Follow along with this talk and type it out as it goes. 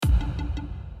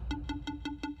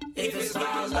If it's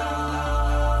about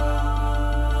love,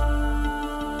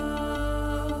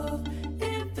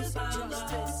 if it's about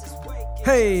justice.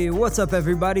 Hey, what's up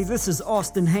everybody? This is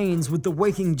Austin Haynes with the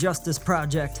Waking Justice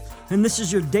Project, and this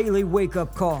is your daily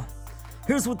wake-up call.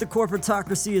 Here's what the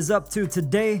corporatocracy is up to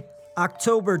today,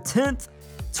 October 10th,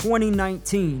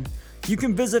 2019. You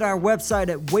can visit our website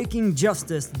at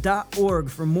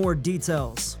wakingjustice.org for more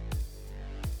details.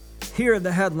 Here are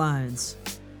the headlines.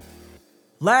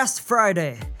 Last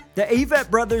Friday, the Avett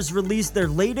Brothers released their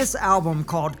latest album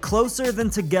called Closer Than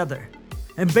Together.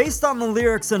 And based on the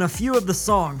lyrics in a few of the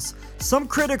songs, some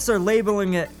critics are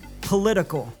labeling it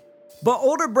political. But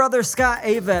older brother Scott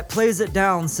Avett plays it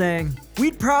down, saying,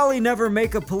 "We'd probably never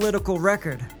make a political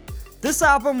record. This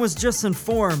album was just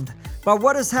informed by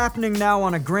what is happening now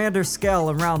on a grander scale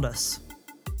around us."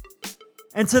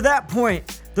 And to that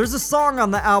point, there's a song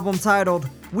on the album titled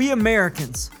We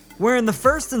Americans, where in the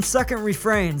first and second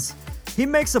refrains, he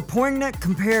makes a poignant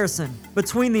comparison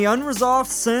between the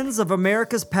unresolved sins of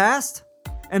America's past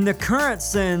and the current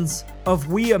sins of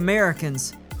we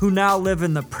Americans who now live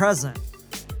in the present.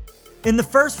 In the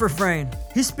first refrain,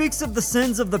 he speaks of the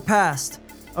sins of the past,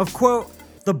 of quote,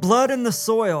 the blood in the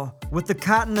soil with the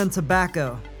cotton and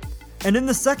tobacco. And in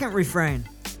the second refrain,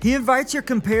 he invites your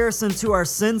comparison to our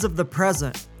sins of the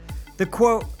present, the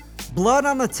quote, blood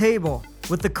on the table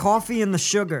with the coffee and the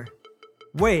sugar.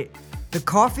 Wait, the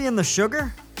coffee and the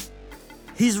sugar?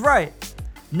 He's right.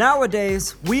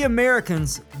 Nowadays, we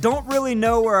Americans don't really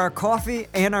know where our coffee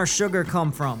and our sugar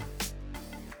come from.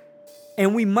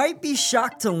 And we might be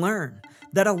shocked to learn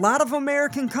that a lot of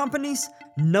American companies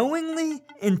knowingly,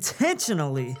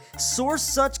 intentionally source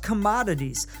such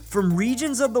commodities from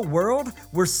regions of the world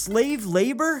where slave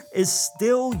labor is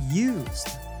still used.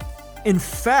 In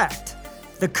fact,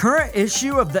 the current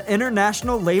issue of the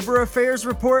International Labor Affairs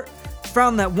Report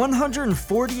found that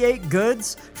 148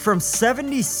 goods from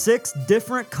 76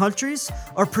 different countries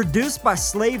are produced by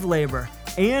slave labor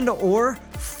and/or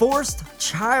forced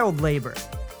child labor.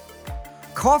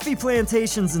 Coffee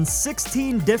plantations in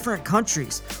 16 different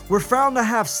countries were found to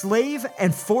have slave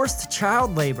and forced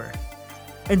child labor.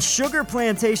 And sugar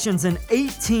plantations in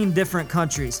 18 different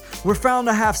countries were found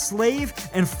to have slave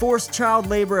and forced child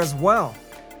labor as well.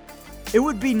 It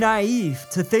would be naive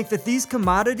to think that these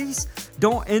commodities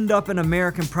don't end up in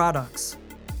American products.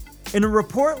 In a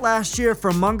report last year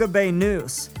from Manga Bay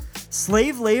News,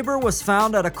 slave labor was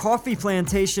found at a coffee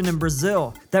plantation in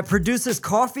Brazil that produces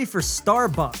coffee for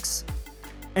Starbucks.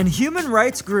 And human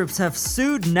rights groups have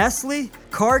sued Nestle,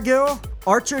 Cargill,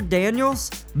 Archer Daniels,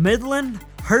 Midland,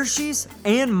 Hershey's,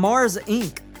 and Mars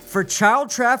Inc. for child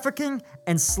trafficking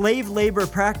and slave labor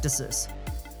practices.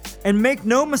 And make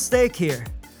no mistake here,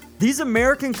 these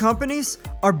American companies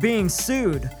are being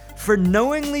sued for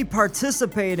knowingly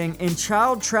participating in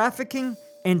child trafficking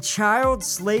and child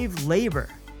slave labor.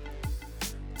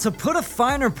 To put a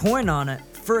finer point on it,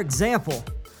 for example,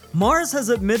 Mars has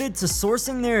admitted to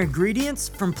sourcing their ingredients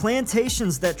from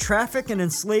plantations that traffic and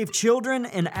enslave children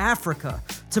in Africa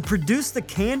to produce the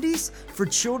candies for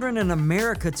children in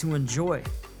America to enjoy,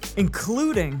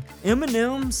 including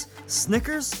M&M's,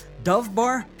 Snickers, Dove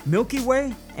Bar, Milky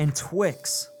Way, and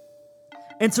Twix.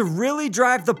 And to really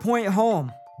drive the point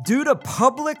home, due to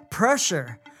public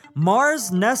pressure,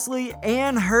 Mars, Nestle,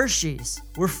 and Hershey's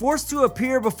were forced to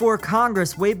appear before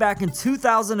Congress way back in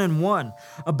 2001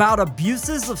 about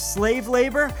abuses of slave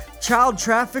labor, child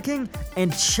trafficking,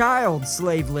 and child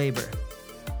slave labor.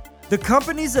 The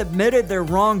companies admitted their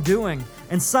wrongdoing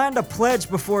and signed a pledge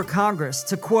before Congress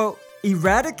to, quote,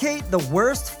 eradicate the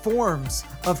worst forms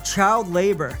of child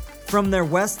labor from their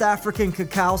West African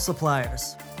cacao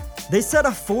suppliers. They set a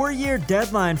 4-year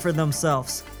deadline for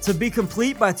themselves to be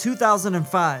complete by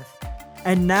 2005.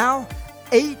 And now,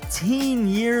 18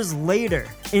 years later,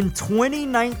 in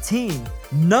 2019,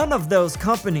 none of those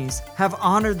companies have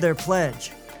honored their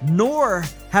pledge, nor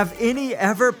have any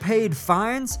ever paid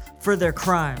fines for their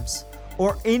crimes,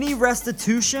 or any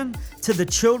restitution to the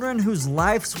children whose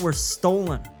lives were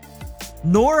stolen.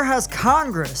 Nor has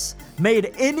Congress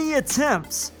made any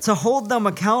attempts to hold them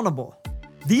accountable.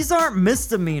 These aren't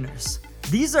misdemeanors.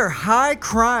 These are high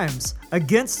crimes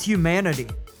against humanity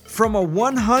from a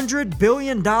 $100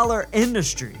 billion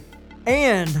industry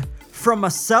and from a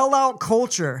sellout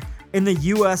culture in the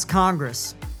US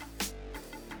Congress.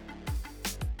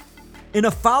 In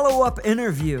a follow-up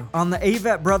interview on the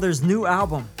Avett Brothers' new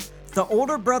album, the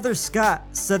older brother Scott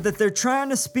said that they're trying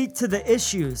to speak to the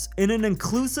issues in an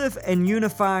inclusive and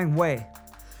unifying way.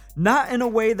 Not in a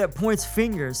way that points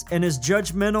fingers and is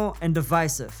judgmental and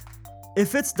divisive.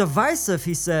 If it's divisive,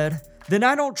 he said, then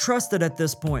I don't trust it at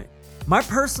this point. My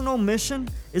personal mission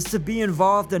is to be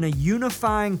involved in a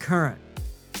unifying current.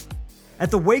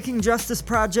 At the Waking Justice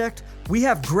Project, we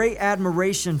have great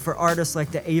admiration for artists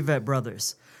like the Avett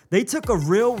Brothers. They took a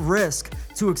real risk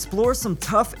to explore some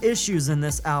tough issues in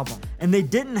this album, and they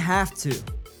didn't have to.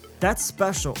 That's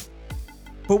special.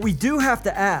 But we do have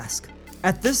to ask,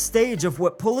 at this stage of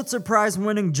what Pulitzer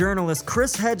Prize-winning journalist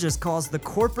Chris Hedges calls the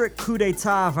corporate coup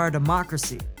d'etat of our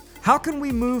democracy, how can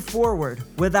we move forward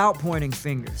without pointing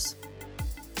fingers?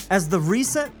 As the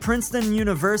recent Princeton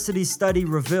University study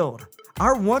revealed,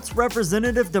 our once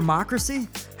representative democracy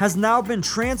has now been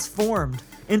transformed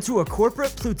into a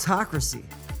corporate plutocracy.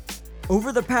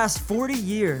 Over the past 40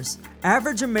 years,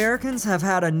 average Americans have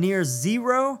had a near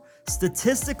zero,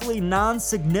 statistically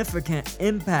non-significant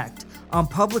impact on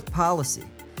public policy.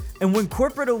 And when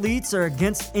corporate elites are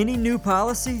against any new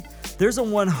policy, there's a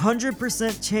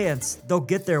 100% chance they'll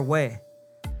get their way.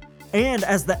 And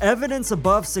as the evidence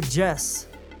above suggests,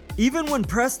 even when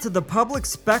pressed to the public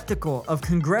spectacle of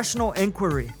congressional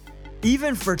inquiry,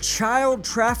 even for child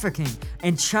trafficking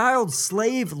and child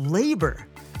slave labor,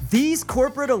 these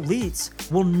corporate elites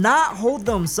will not hold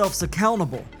themselves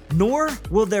accountable, nor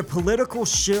will their political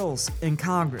shills in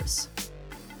Congress.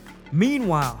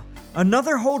 Meanwhile,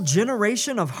 another whole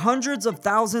generation of hundreds of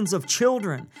thousands of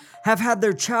children have had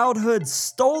their childhoods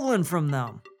stolen from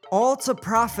them, all to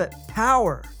profit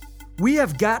power. We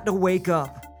have got to wake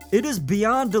up. It is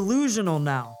beyond delusional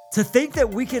now to think that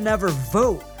we can ever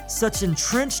vote such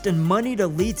entrenched and moneyed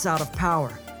elites out of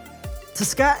power. To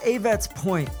Scott Avett's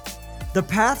point, the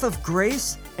path of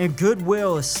grace and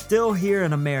goodwill is still here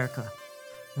in America.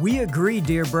 We agree,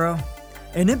 dear bro,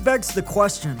 and it begs the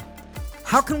question,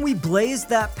 how can we blaze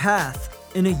that path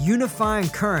in a unifying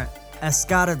current, as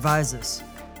Scott advises?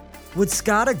 Would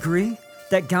Scott agree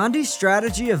that Gandhi's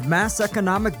strategy of mass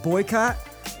economic boycott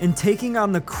in taking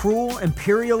on the cruel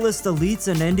imperialist elites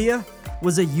in India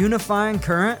was a unifying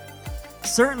current?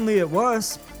 Certainly it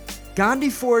was. Gandhi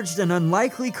forged an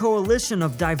unlikely coalition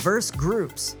of diverse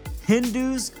groups,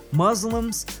 Hindus,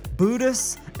 Muslims,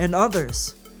 Buddhists, and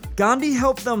others. Gandhi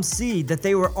helped them see that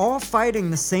they were all fighting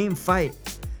the same fight.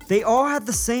 They all had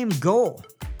the same goal.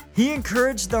 He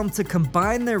encouraged them to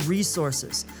combine their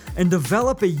resources and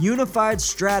develop a unified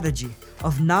strategy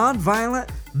of nonviolent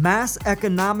mass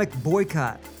economic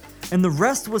boycott. And the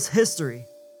rest was history.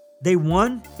 They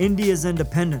won India's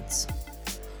independence.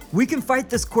 We can fight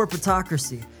this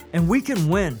corporatocracy, and we can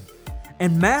win.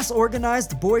 And mass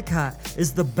organized boycott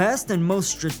is the best and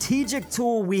most strategic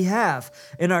tool we have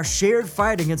in our shared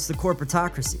fight against the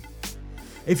corporatocracy.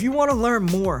 If you want to learn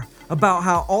more about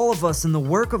how all of us in the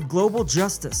work of global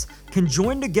justice can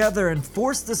join together and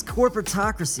force this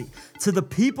corporatocracy to the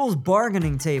people's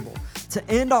bargaining table to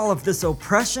end all of this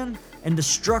oppression and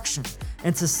destruction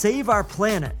and to save our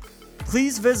planet,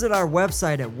 please visit our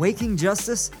website at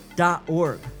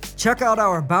wakingjustice.org. Check out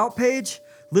our About page,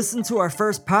 listen to our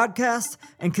first podcast,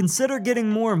 and consider getting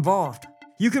more involved.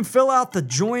 You can fill out the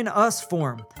Join Us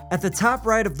form at the top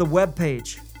right of the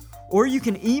webpage, or you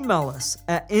can email us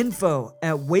at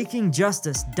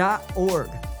info@wakingjustice.org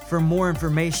for more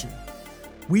information.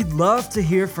 We'd love to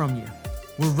hear from you.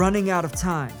 We're running out of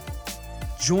time.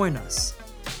 Join us.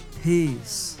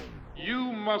 Peace.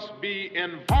 You must be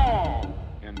involved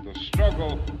in the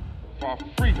struggle for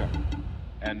freedom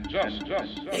and justice.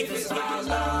 If it's about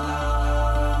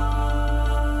love,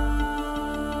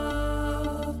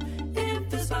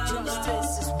 if it's about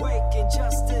Justice is waking,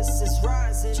 justice is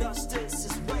rising. Justice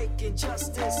is waking,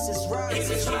 justice is rising.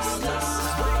 If it's about Justice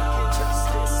is love, waking,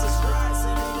 justice is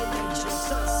rising. And it ain't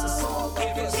just us, it's all of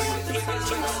if us. it's about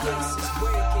Justice is love,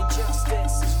 waking,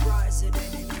 justice is rising.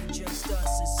 And it ain't just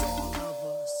us, it's all of us.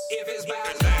 if it's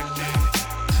about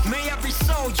love, May every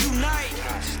soul unite,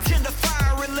 tend the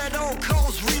fire and let old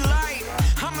coals relight.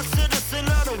 I'm a citizen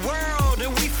of the world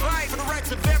and we fight for the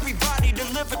rights of everybody to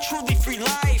live a truly free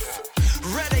life.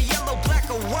 Red or yellow, black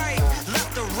or white,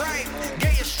 left or right,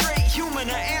 gay or straight, human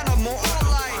or animal,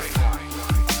 all life.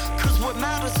 Cause what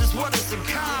matters is what is in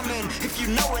common. If you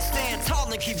know it, stand tall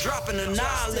and keep dropping the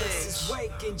knowledge. Justice is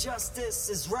waking, justice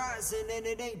is rising. And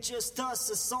it ain't just us,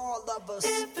 it's all of us.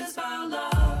 if it's about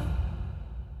love.